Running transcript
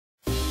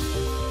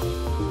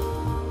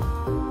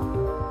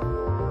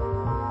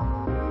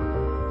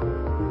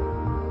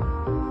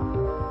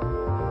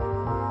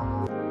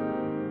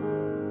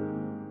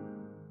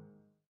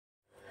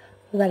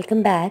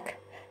Welcome back.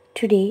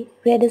 Today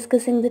we are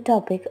discussing the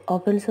topic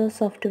Open Source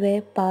Software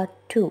Part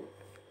 2.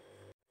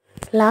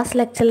 Last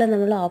ലെക്ചറിൽ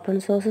നമ്മൾ open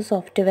source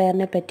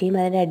സോഫ്റ്റ്വെയറിനെ പറ്റിയും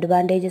അതിൻ്റെ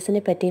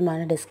അഡ്വാൻറ്റേജസിനെ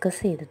പറ്റിയുമാണ് discuss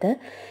ചെയ്തത്.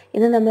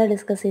 ഇന്ന് നമ്മൾ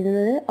ഡിസ്കസ്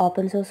ചെയ്യുന്നത്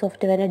ഓപ്പൺ സോഴ്സ്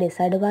സോഫ്റ്റ്വെയറിൻ്റെ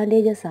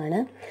ഡിസഡ്വാൻറ്റേജസ്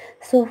ആണ്.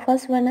 So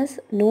first one is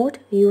not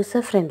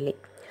user friendly.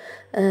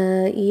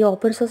 ഈ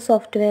ഓപ്പൺ സോഴ്സ്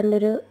സോഫ്റ്റ്വെയറിൻ്റെ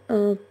ഒരു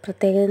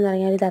പ്രത്യേകത എന്ന്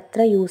പറഞ്ഞാൽ ഇത്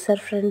അത്ര യൂസർ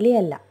ഫ്രണ്ട്ലി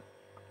അല്ല.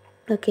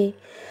 ഓക്കെ,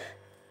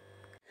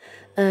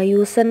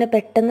 യൂസറിന്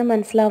പെട്ടെന്ന്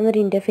മനസ്സിലാവുന്ന ഒരു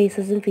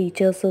ഇൻ്റർഫേസസും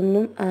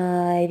ഫീച്ചേഴ്സൊന്നും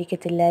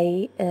ആയിരിക്കത്തില്ല ഈ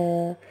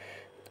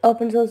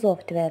ഓപ്പൺ സോഴ്സ്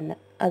സോഫ്റ്റ്വെയറിന്.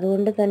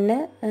 അതുകൊണ്ട് തന്നെ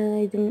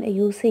ഇതിന്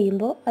യൂസ്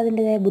ചെയ്യുമ്പോൾ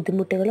അതിൻ്റെതായ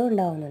ബുദ്ധിമുട്ടുകളും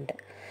ഉണ്ടാകുന്നുണ്ട്.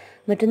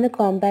 മറ്റൊന്ന്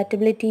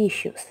compatibility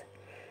issues.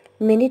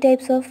 Many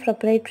types of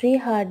proprietary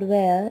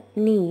hardware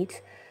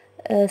needs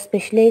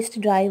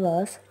specialised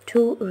drivers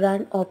to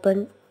run open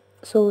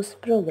source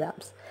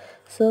programmes.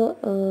 So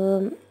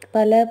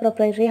പല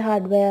പ്രൊപ്രൈറ്ററി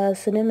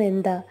ഹാർഡ്വെയർസിനും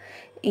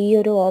ഈ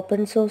ഒരു ഓപ്പൺ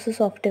സോഴ്സ്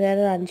സോഫ്റ്റ്വെയർ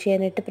റൺ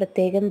ചെയ്യാനായിട്ട്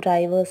പ്രത്യേകം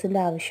ഡ്രൈവേഴ്സിൻ്റെ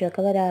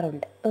ആവശ്യമൊക്കെ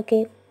വരാറുണ്ട്. ഓക്കെ,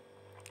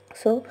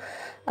 സോ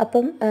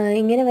അപ്പം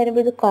ഇങ്ങനെ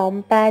വരുമ്പോൾ ഇത്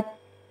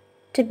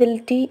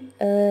കോമ്പാറ്റബിലിറ്റി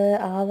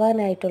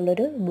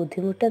ആവാനായിട്ടുള്ളൊരു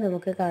ബുദ്ധിമുട്ട്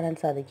നമുക്ക് കാണാൻ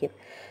സാധിക്കും.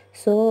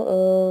 സോ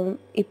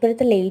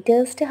ഇപ്പോഴത്തെ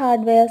ലേറ്റസ്റ്റ്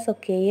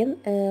ഹാർഡ്വെയർസൊക്കെയും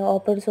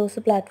ഓപ്പൺ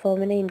സോഴ്സ്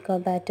പ്ലാറ്റ്ഫോമിന്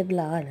ഇൻകോമ്പാറ്റബിൾ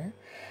ആണ്.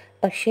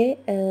 പക്ഷേ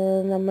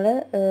നമ്മൾ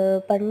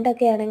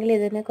പണ്ടൊക്കെ ആണെങ്കിൽ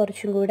ഇതിനെ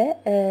കുറച്ചും കൂടെ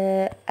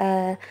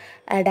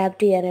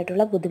അഡാപ്റ്റ്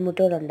ചെയ്യാനായിട്ടുള്ള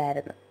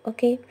ബുദ്ധിമുട്ടുകളുണ്ടായിരുന്നു.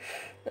 ഓക്കെ,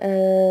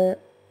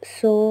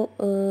 സോ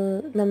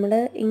നമ്മൾ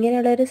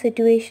ഇങ്ങനെയുള്ളൊരു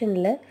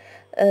സിറ്റുവേഷനിൽ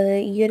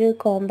ഈ ഒരു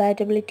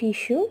കോമ്പാറ്റബിലിറ്റി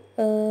ഇഷ്യൂ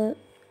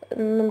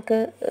നമുക്ക്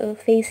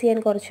ഫേസ് ചെയ്യാൻ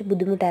കുറച്ച്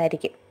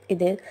ബുദ്ധിമുട്ടായിരിക്കും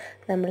ഇത്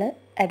നമ്മൾ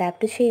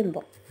അഡാപ്റ്റ്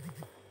ചെയ്യുമ്പോൾ.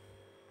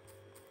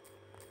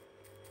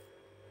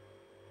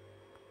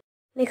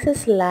 Next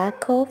is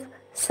lack of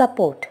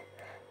support.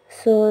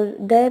 So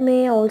there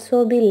may also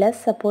be less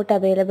support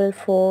available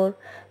for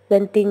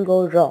when things go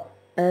wrong.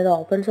 അതായത്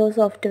ഓപ്പൺ സോഴ്സ്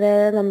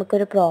സോഫ്റ്റ്വെയർ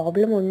നമുക്കൊരു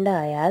പ്രോബ്ലം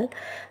ഉണ്ടായാൽ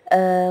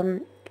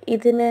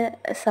ഇതിന്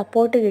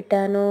സപ്പോർട്ട്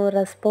കിട്ടാനോ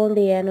റെസ്പോണ്ട്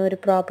ചെയ്യാനോ ഒരു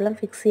പ്രോബ്ലം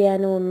ഫിക്സ്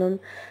ചെയ്യാനോ ഒന്നും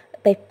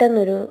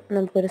പെട്ടെന്നൊരു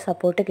നമുക്കൊരു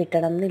സപ്പോർട്ട്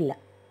കിട്ടണം എന്നില്ല.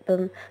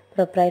 ഇപ്പം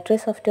പ്രൊപ്രൈറ്ററി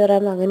സോഫ്റ്റ്വെയർ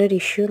ആകുമ്പോൾ അങ്ങനെ ഒരു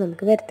ഇഷ്യൂ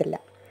നമുക്ക് വരത്തില്ല.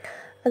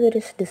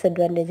 അതൊരു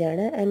ഡിസഡ്വാൻറ്റേജ്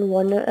ആണ്. And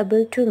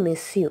vulnerable to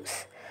misuse.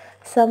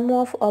 Some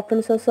of open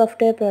source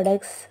software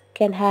products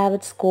can have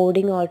its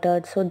coding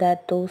altered so that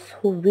those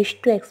who wish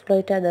to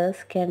exploit others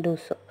can do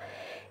so.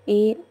 ഈ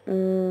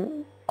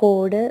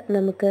കോഡ്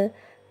നമുക്ക്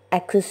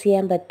access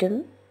ചെയ്യാൻ പറ്റും.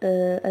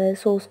 അതായത്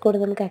സോഴ്സ്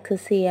കോഡ് നമുക്ക്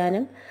access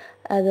ചെയ്യാനും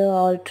അത്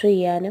alter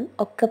ചെയ്യാനും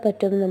ഒക്കെ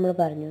പറ്റുമെന്ന് നമ്മൾ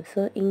പറഞ്ഞു.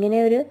 സോ ഇങ്ങനെ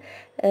ഒരു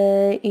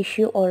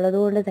ഇഷ്യൂ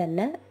ഉള്ളതുകൊണ്ട്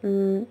തന്നെ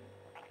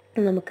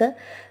നമുക്ക്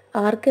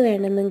ആർക്ക്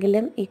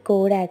വേണമെങ്കിലും ഈ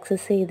കോഡ്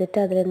ആക്സസ് ചെയ്തിട്ട്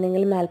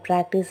അതിലെന്തെങ്കിലും മാൽ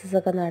പ്രാക്ടീസസ്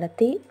ഒക്കെ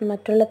നടത്തി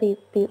മറ്റുള്ള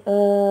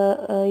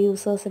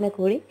യൂസേഴ്സിനെ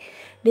കൂടി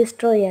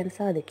ഡിസ്ട്രോയ് ചെയ്യാൻ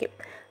സാധിക്കും.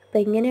 അപ്പോൾ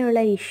ഇങ്ങനെയുള്ള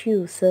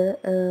ഇഷ്യൂസ്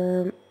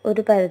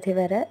ഒരു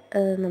പരിധിവരെ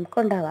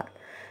നമുക്കുണ്ടാവാം.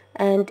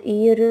 ആൻഡ് ഈ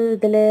ഒരു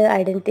ഇതിൽ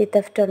ഐഡൻറ്റിറ്റി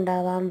തെഫ്റ്റ്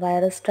ഉണ്ടാവാം,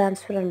 വൈറസ്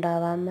ട്രാൻസ്ഫർ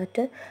ഉണ്ടാവാം,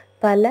 മറ്റ്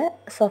പല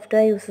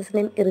സോഫ്റ്റ്വെയർ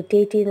യൂസേഴ്സിനെയും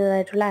ഇറിറ്റേറ്റ്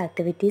ചെയ്യുന്നതായിട്ടുള്ള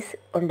ആക്ടിവിറ്റീസ്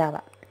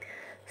ഉണ്ടാവാം.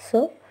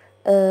 സോ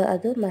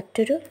അത്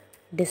മറ്റൊരു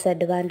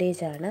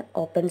ഡിസഡ്വാൻറ്റേജ് ആണ്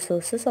open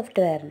source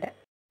സോഫ്റ്റ്വെയറിൻ്റെ.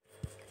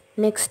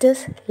 Next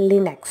is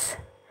Linux.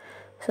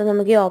 So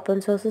നമുക്ക് ഈ ഓപ്പൺ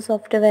സോഴ്സ്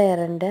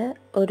സോഫ്റ്റ്വെയറിൻ്റെ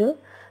ഒരു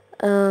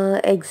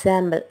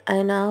എക്സാമ്പിൾ,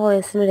 അതിന് ആ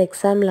OSനൊരു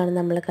എക്സാമ്പിളാണ്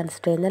നമ്മൾ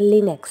കൺസിഡർ ചെയ്യുന്നത്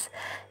Linux.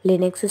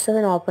 Linux is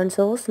an open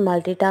source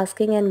multi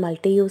tasking and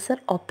multi user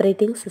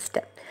operating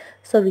system.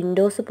 So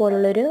Windows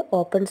പോലുള്ളൊരു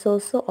ഓപ്പൺ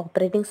സോഴ്സ്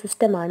ഓപ്പറേറ്റിംഗ്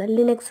സിസ്റ്റമാണ്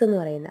ലിനക്സ് എന്ന്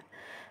പറയുന്നത്.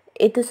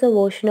 It is A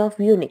version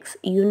of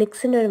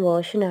യൂണിക്സിൻ്റെ ഒരു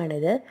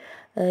വേർഷനാണിത്.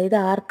 ഇത്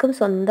ആർക്കും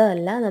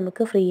സ്വന്തമല്ല,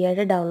 നമുക്ക് ഫ്രീ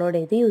ആയിട്ട് ഡൗൺലോഡ്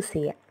ചെയ്ത് യൂസ്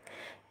ചെയ്യാം.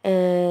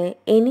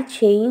 Any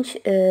change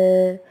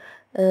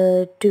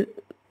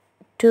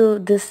to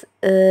this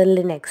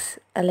Linux,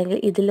 അല്ലെങ്കിൽ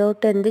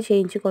ഇതിലോട്ട് എന്ത്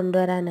ചേഞ്ച്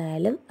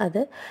കൊണ്ടുവരാനായാലും അത്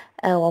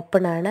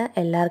ഓപ്പണാണ്,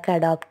 എല്ലാവർക്കും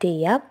അഡോപ്റ്റ്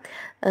ചെയ്യാം.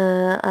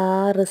 ആ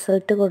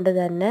റിസൾട്ട് കൊണ്ട്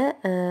തന്നെ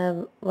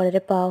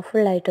വളരെ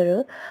പവർഫുള്ളായിട്ടൊരു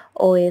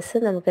OS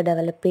നമുക്ക്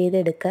ഡെവലപ്പ്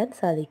ചെയ്തെടുക്കാൻ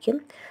സാധിക്കും.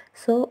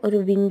 സോ ഒരു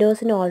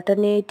വിൻഡോസിന്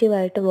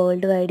ഓൾട്ടർനേറ്റീവായിട്ട്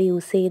വേൾഡ് വൈഡ്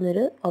യൂസ്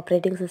ചെയ്യുന്നൊരു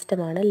ഓപ്പറേറ്റിംഗ്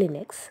സിസ്റ്റമാണ്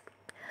Linux.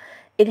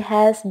 It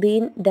has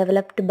been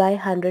developed by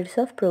hundreds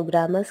of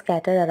programmers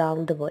scattered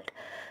around the world.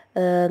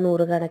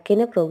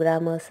 നൂറുകണക്കിന്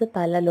പ്രോഗ്രാമേഴ്സ്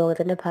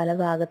ലോകത്തിൻ്റെ പല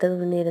ഭാഗത്തു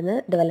നിന്നിരുന്ന്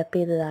ഡെവലപ്പ്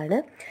ചെയ്തതാണ്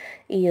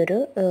ഈ ഒരു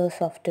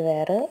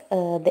software.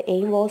 The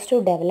aim was to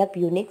develop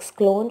Unix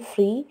clone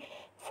free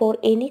for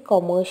any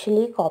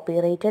commercially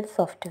copyrighted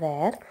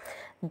software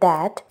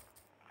that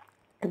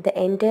the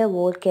entire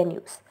world can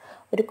use.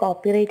 ഒരു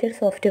copyrighted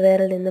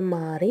സോഫ്റ്റ്വെയറിൽ നിന്ന്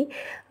മാറി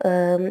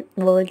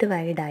വേൾഡ്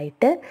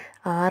വൈഡായിട്ട്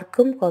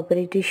ആർക്കും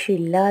കോപ്പിറൈറ്റ് ഇഷ്യൂ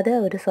ഇല്ലാതെ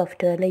ഒരു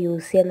സോഫ്റ്റ്വെയറിനെ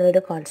യൂസ്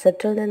ചെയ്യാന്നുള്ളൊരു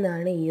കോൺസെപ്റ്റിൽ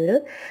നിന്നാണ് ഈ ഒരു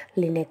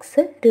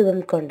ലിനക്സ് രൂപം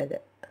കൊണ്ടത്.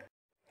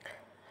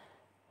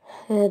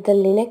 The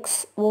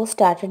Linux was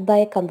started by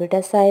a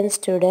computer science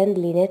student,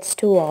 Linus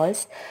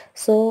Torvalds.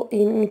 So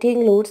it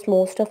includes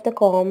most of the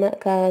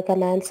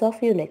commands of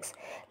Unix.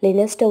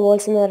 Linus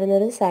Torvalds എന്ന് പറയുന്ന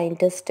ഒരു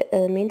സയൻറ്റിസ്റ്റ്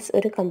മീൻസ്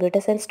ഒരു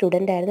കമ്പ്യൂട്ടർ സയൻസ്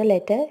സ്റ്റുഡൻ്റ് ആയിരുന്നു.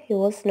 Letter he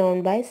was known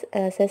by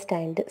as A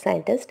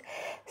scientist.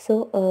 So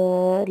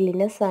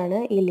Linux ആണ്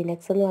ഈ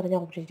Linux എന്ന് പറഞ്ഞ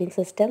operating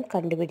system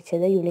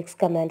കണ്ടുപിടിച്ചത് Unix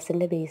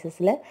കമാൻഡ്സിൻ്റെ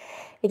ബേസിസിൽ.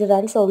 It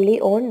runs only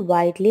on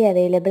widely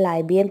available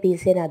IBM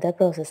PC and other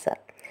processor.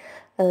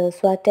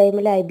 So ആ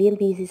ടൈമിൽ IBM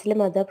PCസിലും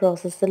other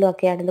പ്രോസസ്സിലും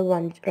ഒക്കെയാണ് ഇത്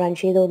റൺ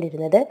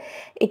ചെയ്തുകൊണ്ടിരുന്നത്.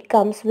 It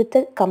comes with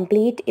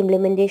complete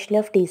implementation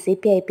of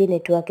TCP/IP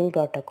networking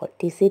protocol.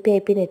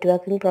 TCP/IP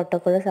networking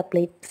protocol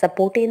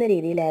support ചെയ്യുന്ന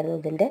രീതിയിലായിരുന്നു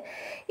ഇതിൻ്റെ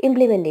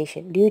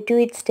implementation. Due to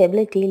it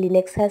stability,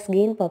 Linux has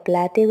gain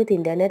popularity with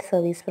internet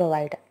service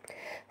provider.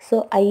 So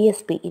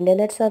ISP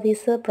internet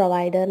service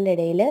പ്രൊവൈഡറിൻ്റെ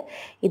ഇടയിൽ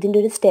ഇതിൻ്റെ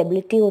ഒരു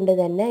stability കൊണ്ട്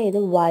തന്നെ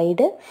ഇത്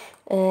wide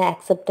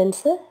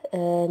acceptance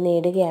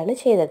നേടുകയാണ്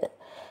ചെയ്തത്.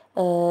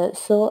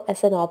 So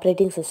as an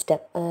operating system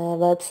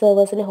web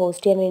സെർവേഴ്സിനെ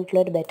host ചെയ്യാൻ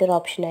വേണ്ടിയിട്ടുള്ള ഒരു ബെറ്റർ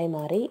ഓപ്ഷനായി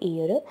മാറി ഈ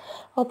ഒരു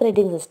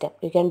operating system.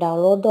 You can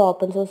download the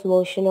open source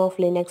version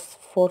of Linux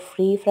four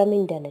free from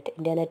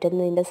ഇൻ്റർനെറ്റിൽ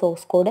നിന്ന് ഇതിൻ്റെ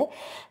സോഴ്സ് കോഡ്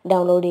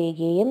ഡൗൺലോഡ്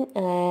ചെയ്യുകയും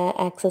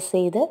ആക്സസ്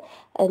ചെയ്ത്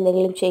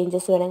എന്തെങ്കിലും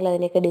ചേഞ്ചസ് വേണമെങ്കിൽ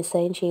അതിനെയൊക്കെ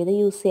ഡിസൈൻ ചെയ്ത്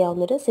use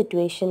ചെയ്യാവുന്നൊരു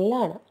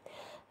സിറ്റുവേഷനിലാണ്.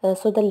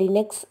 So the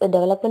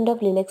development of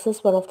Linux is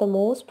one of the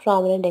most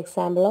prominent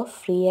example of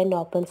free and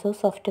open source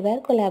software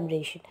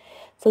collaboration.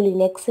 So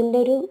ലിനക്സിൻ്റെ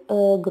ഒരു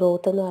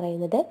ഗ്രോത്ത് എന്ന്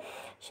പറയുന്നത്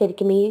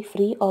ശരിക്കും ഈ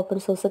ഫ്രീ ഓപ്പൺ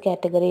സോഴ്സ്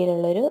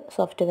കാറ്റഗറിയിലുള്ളൊരു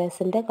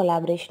സോഫ്റ്റ്വെയർസിൻ്റെ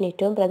കൊളാബറേഷൻ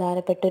ഏറ്റവും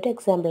പ്രധാനപ്പെട്ട ഒരു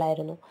എക്സാമ്പിൾ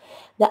ആയിരുന്നു.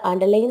 The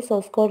underline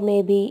source code may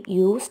be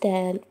used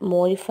and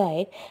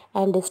modified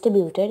and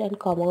distributed and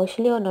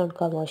commercially or non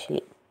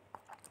commercially.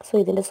 So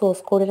ഇതിൻ്റെ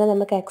സോഴ്സ് കോഡിനെ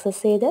നമുക്ക്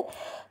ആക്സസ് ചെയ്ത്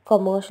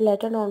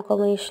കൊമേഴ്ഷ്യലായിട്ടോ നോൺ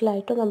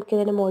കൊമേഴ്ഷ്യലായിട്ടോ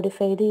നമുക്കിതിനെ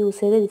മോഡിഫൈ ചെയ്ത് യൂസ്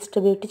ചെയ്ത്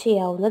ഡിസ്ട്രിബ്യൂട്ട്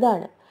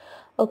ചെയ്യാവുന്നതാണ്.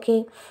 ഓക്കെ,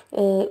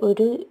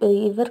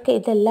 ഇവർക്ക്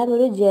ഇതെല്ലാം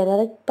ഒരു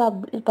ജനറിക്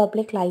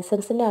പബ്ലിക്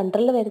ലൈസൻസിൻ്റെ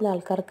അണ്ടറിൽ വരുന്ന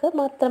ആൾക്കാർക്ക്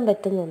മാത്രം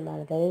പറ്റുന്ന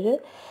ഒന്നാണ്. അതായത് ഒരു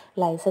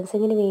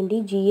ലൈസൻസിങ്ങിന് വേണ്ടി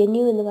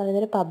GNU എന്ന്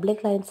പറയുന്നൊരു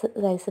പബ്ലിക്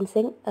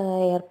ലൈസൻസിങ്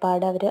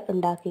ഏർപ്പാട് അവർ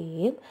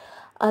ഉണ്ടാക്കുകയും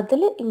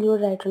അതിൽ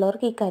ഇൻക്ലൂഡ്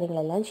ആയിട്ടുള്ളവർക്ക് ഈ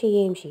കാര്യങ്ങളെല്ലാം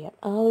ചെയ്യുകയും ചെയ്യാം.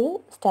 ആ ഒരു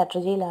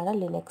സ്ട്രാറ്റജിയിലാണ്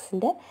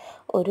ലിനക്സിൻ്റെ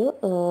ഒരു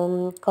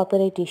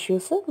കോപ്പിറൈറ്റ്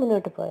ഇഷ്യൂസ്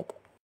മുന്നോട്ട് പോയത്.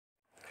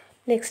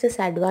 Next is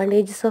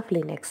advantages of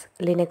Linux.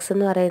 Linux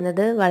എന്ന്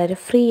പറയുന്നത് വളരെ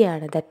ഫ്രീ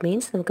ആണ്. ദാറ്റ്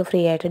മീൻസ് നമുക്ക്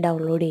ഫ്രീ ആയിട്ട്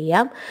ഡൗൺലോഡ്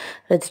ചെയ്യാം.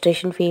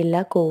 രജിസ്ട്രേഷൻ ഫീ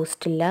ഇല്ല,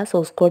 കോസ്റ്റ് ഇല്ല,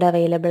 സോഴ്സ് കോഡ്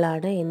അവൈലബിൾ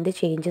ആണ്, എന്ത്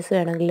ചേഞ്ചസ്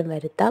വേണമെങ്കിലും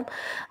വരുത്താം,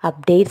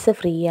 അപ്ഡേറ്റ്സ്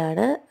ഫ്രീ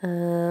ആണ്,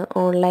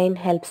 ഓൺലൈൻ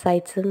ഹെൽപ്പ്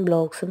സൈറ്റ്സും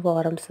ബ്ലോഗ്സും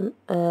ഫോറംസും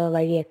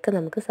വഴിയൊക്കെ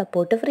നമുക്ക്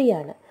സപ്പോർട്ട് ഫ്രീ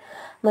ആണ്.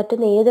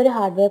 മറ്റൊന്ന് ഏതൊരു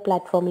ഹാർഡ്വെയർ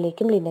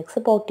പ്ലാറ്റ്ഫോമിലേക്കും ലിനക്സ്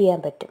പോർട്ട് ചെയ്യാൻ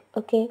പറ്റും.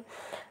 ഓക്കെ,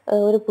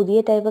 ഒരു പുതിയ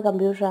ടൈപ്പ്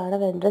കമ്പ്യൂട്ടറാണ്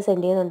വെണ്ടർ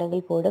സെൻഡ്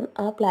ചെയ്യുന്നുണ്ടെങ്കിൽ പോലും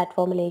ആ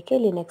പ്ലാറ്റ്ഫോമിലേക്ക്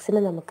ലിനക്സിന്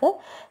നമുക്ക്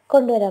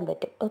കൊണ്ടുവരാൻ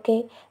പറ്റും. ഓക്കെ,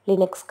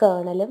 ലിനക്സ്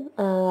കേർണലും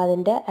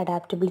അതിൻ്റെ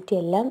അഡാപ്റ്റബിലിറ്റി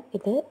എല്ലാം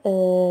ഇത്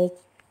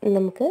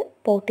നമുക്ക്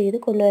പോർട്ട് ചെയ്ത്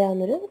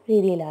കൊണ്ടുവരാവുന്നൊരു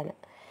രീതിയിലാണ്.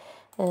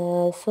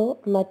 സോ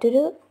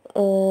മറ്റൊരു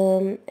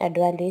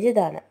അഡ്വാൻറ്റേജ്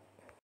ഇതാണ്.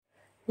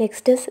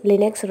 Next is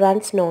Linux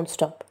runs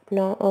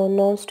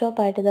non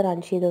സ്റ്റോപ്പായിട്ട് ഇത് റൺ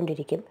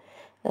ചെയ്തുകൊണ്ടിരിക്കും.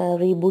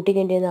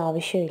 റീബൂട്ടിങ്ങിൻ്റെ ഒന്നും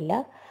ആവശ്യമില്ല.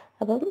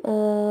 അപ്പം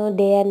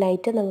ഡേ ആൻഡ്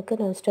നൈറ്റ് നമുക്ക്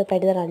നോൺ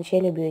സ്റ്റോപ്പായിട്ട് ഇത് റൺ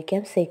ചെയ്യാൻ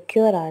ഉപയോഗിക്കാം.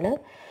 സെക്യൂർ ആണ്.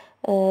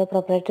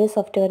 പ്രൊപ്രൈറ്ററി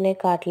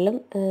സോഫ്റ്റ്വെയറിനെക്കാട്ടിലും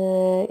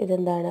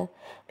ഇതെന്താണ്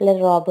വളരെ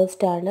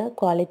റോബസ്റ്റ് ആണ്,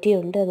 ക്വാളിറ്റി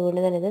ഉണ്ട്,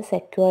 അതുകൊണ്ട് തന്നെ ഇത്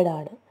സെക്യൂർഡ്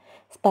ആണ്.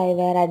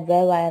 സ്പൈവെയർ,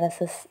 അഡ്വെയർ,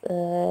 വൈറസസ്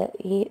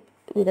ഈ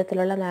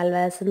വിധത്തിലുള്ള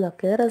മാൽവെയർസിൽ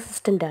നിന്നൊക്കെ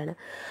റെസിസ്റ്റൻ്റ് ആണ്.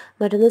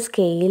 മറ്റൊന്ന്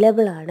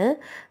സ്കെയിലബിൾ ആണ്.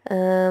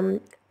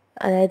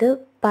 അതായത്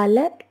പല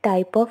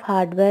ടൈപ്പ് ഓഫ്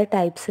ഹാർഡ്വെയർ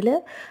ടൈപ്സിൽ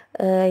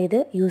ഇത്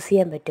യൂസ്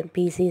ചെയ്യാൻ പറ്റും.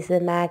 PCs,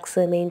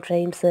 max, main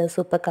frames,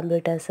 super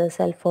computers,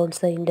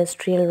 cell phones,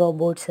 industrial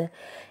robots,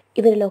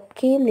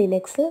 ഇവരിലൊക്കെയും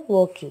Linux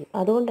work ചെയ്യും.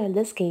 അതുകൊണ്ടാണ്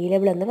ഇത്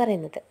സ്കെയിലബിൾ എന്ന്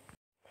പറയുന്നത്.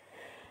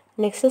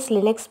 Next is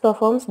Linux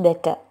performs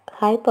better.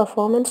 High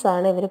performance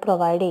ആണ് ഇവർ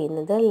പ്രൊവൈഡ്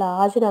ചെയ്യുന്നത്.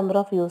 Large number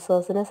of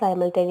യൂസേഴ്സിനെ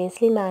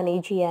simultaneously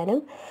manage ചെയ്യാനും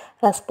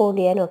റെസ്പോണ്ട്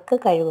ചെയ്യാനും ഒക്കെ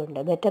കഴിവുണ്ട്.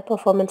 ബെറ്റർ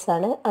പെർഫോമൻസ്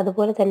ആണ്.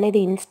 അതുപോലെ തന്നെ ഇത്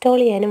ഇൻസ്റ്റാൾ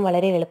ചെയ്യാനും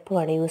വളരെ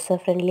എളുപ്പമാണ്. യൂസർ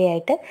ഫ്രണ്ട്ലി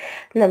ആയിട്ട്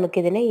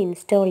നമുക്കിതിനെ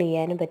ഇൻസ്റ്റാൾ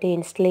ചെയ്യാനും പറ്റും.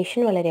 ഇൻസ്റ്റലേഷൻ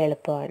വളരെ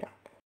എളുപ്പമാണ്.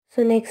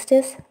 So next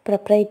is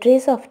proprietary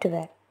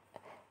software.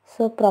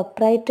 So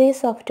proprietary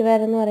software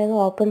എന്ന്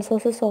പറയുന്നത് ഓപ്പൺ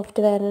സോഴ്സ്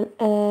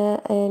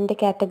സോഫ്റ്റ്വെയറിൻ്റെ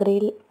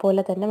കാറ്റഗറിയിൽ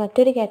പോലെ തന്നെ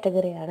മറ്റൊരു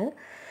കാറ്റഗറിയാണ്.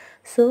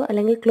 സോ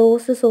അല്ലെങ്കിൽ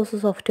ക്ലോസ്ഡ് സോഴ്സ്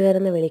സോഫ്റ്റ്വെയർ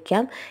എന്ന്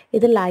വിളിക്കാം.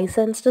 ഇത്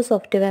ലൈസൻസ്ഡ്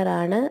സോഫ്റ്റ്വെയർ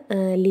ആണ്.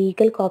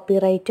 ലീഗൽ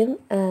കോപ്പിറൈറ്റും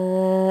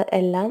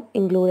എല്ലാം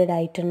ഇൻക്ലൂഡഡ്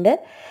ആയിട്ടുണ്ട്.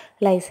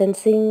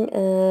 ലൈസൻസിങ്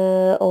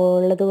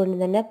ഉള്ളത് കൊണ്ട്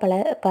തന്നെ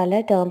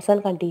പല ടേംസ്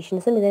ആൻഡ്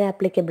കണ്ടീഷൻസും ഇതിന്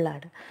ആപ്ലിക്കബിൾ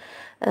ആണ്.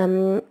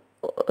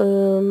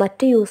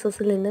 മറ്റ്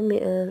യൂസേഴ്സിൽ നിന്നും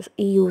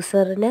ഈ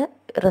യൂസറിനെ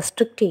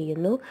റെസ്ട്രിക്റ്റ്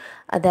ചെയ്യുന്നു.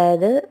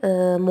 അതായത്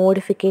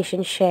മോഡിഫിക്കേഷൻ,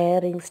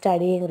 ഷെയറിങ്,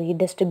 സ്റ്റഡിയിങ്,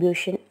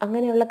 റീഡിസ്ട്രിബ്യൂഷൻ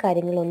അങ്ങനെയുള്ള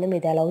കാര്യങ്ങളൊന്നും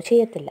ഇത് അലൗ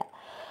ചെയ്യത്തില്ല.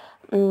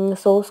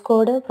 സോഴ്സ്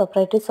കോഡ്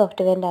പ്രൊപ്രൈറ്ററി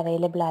സോഫ്റ്റ്വെയറിൻ്റെ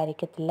അവൈലബിൾ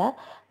ആയിരിക്കത്തില്ല.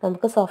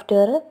 നമുക്ക്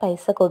സോഫ്റ്റ്വെയർ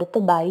പൈസ കൊടുത്ത്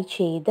ബൈ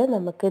ചെയ്ത്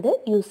നമുക്കിത്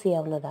യൂസ്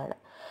ചെയ്യാവുന്നതാണ്.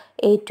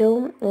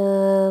 ഏറ്റവും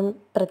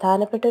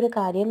പ്രധാനപ്പെട്ട ഒരു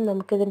കാര്യം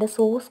നമുക്കിതിൻ്റെ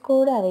സോഴ്സ്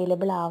കോഡ്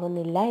അവൈലബിൾ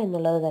ആവുന്നില്ല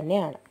എന്നുള്ളത്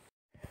തന്നെയാണ്.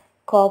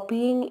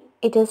 Copying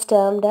it is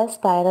termed as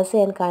piracy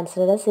and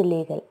considered as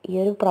illegal. ഈ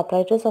ഒരു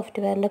പ്രൊപ്രൈറ്ററി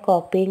സോഫ്റ്റ്വെയറിൻ്റെ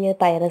കോപ്പിയിങ്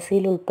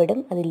പൈറസിയിൽ ഉൾപ്പെടും,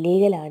 അത്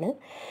ഇല്ലീഗലാണ്.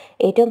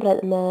 ഏറ്റവും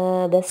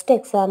ബെസ്റ്റ്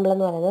എക്സാമ്പിൾ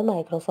എന്ന് പറയുന്നത്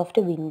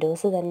മൈക്രോസോഫ്റ്റ്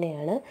വിൻഡോസ്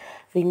തന്നെയാണ്.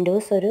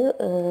 വിൻഡോസ് ഒരു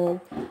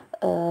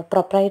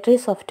പ്രൊപ്രൈറ്ററി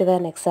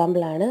സോഫ്റ്റ്വെയറിന്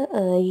എക്സാമ്പിളാണ്.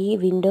 ഈ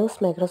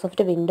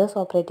മൈക്രോസോഫ്റ്റ് വിൻഡോസ്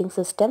ഓപ്പറേറ്റിംഗ്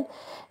സിസ്റ്റം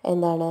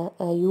എന്താണ്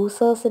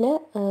യൂസേഴ്സിന്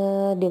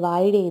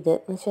ഡിവൈഡ് ചെയ്ത്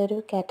എന്ന് വെച്ചാൽ ഒരു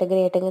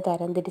കാറ്റഗറി ആയിട്ടങ്ങ്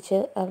തരംതിരിച്ച്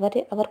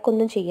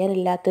അവർക്കൊന്നും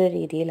ചെയ്യാനില്ലാത്തൊരു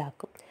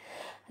രീതിയിലാക്കും.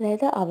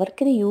 അതായത്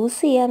അവർക്കിത് യൂസ്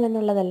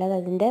ചെയ്യാമെന്നുള്ളതല്ലാതെ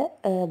അതിൻ്റെ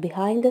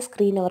ബിഹൈൻഡ് ദ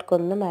സ്ക്രീൻ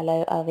അവർക്കൊന്നും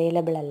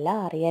അവൈലബിൾ അല്ല,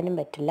 അറിയാനും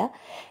പറ്റില്ല.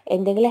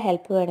 എന്തെങ്കിലും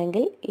ഹെൽപ്പ്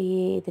വേണമെങ്കിൽ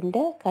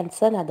ഇതിൻ്റെ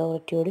കൺസേൺ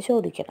അതോറിറ്റിയോട്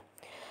ചോദിക്കണം.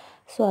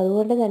 സോ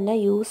അതുകൊണ്ട് തന്നെ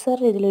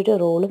യൂസറിന് ഇതിലൊരു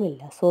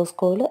റോളുമില്ല, സോഴ്സ്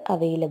കോഡ്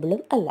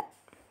അവൈലബിളും അല്ല.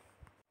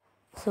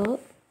 സോ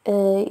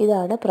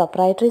ഇതാണ്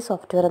പ്രൊപ്രൈറ്ററി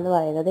സോഫ്റ്റ്വെയർ എന്ന്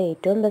പറയുന്നത്.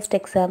 ഏറ്റവും ബെസ്റ്റ്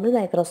എക്സാമ്പിൾ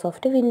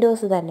മൈക്രോസോഫ്റ്റ്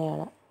വിൻഡോസ്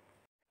തന്നെയാണ്.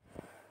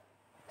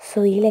 സോ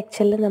ഈ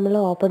ലെക്ചറിൽ നമ്മൾ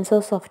ഓപ്പൺ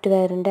സോഴ്സ്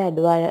സോഫ്റ്റ്വെയറിൻ്റെ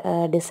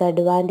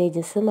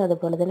ഡിസഡ്വാൻറ്റേജസും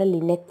അതുപോലെ തന്നെ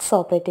ലിനക്സ്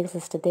ഓപ്പറേറ്റിംഗ്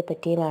സിസ്റ്റത്തെ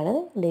പറ്റിയുമാണ്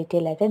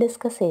ഡീറ്റെയിൽ ആയിട്ട്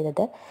ഡിസ്കസ്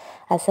ചെയ്തത്.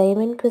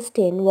 Assignment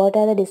question: what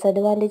are the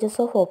disadvantages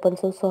of open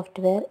source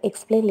software?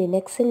 Explain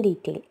Linux in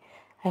detail.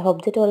 I hope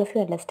that all of you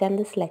understand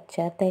this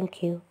lecture. Thank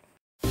you.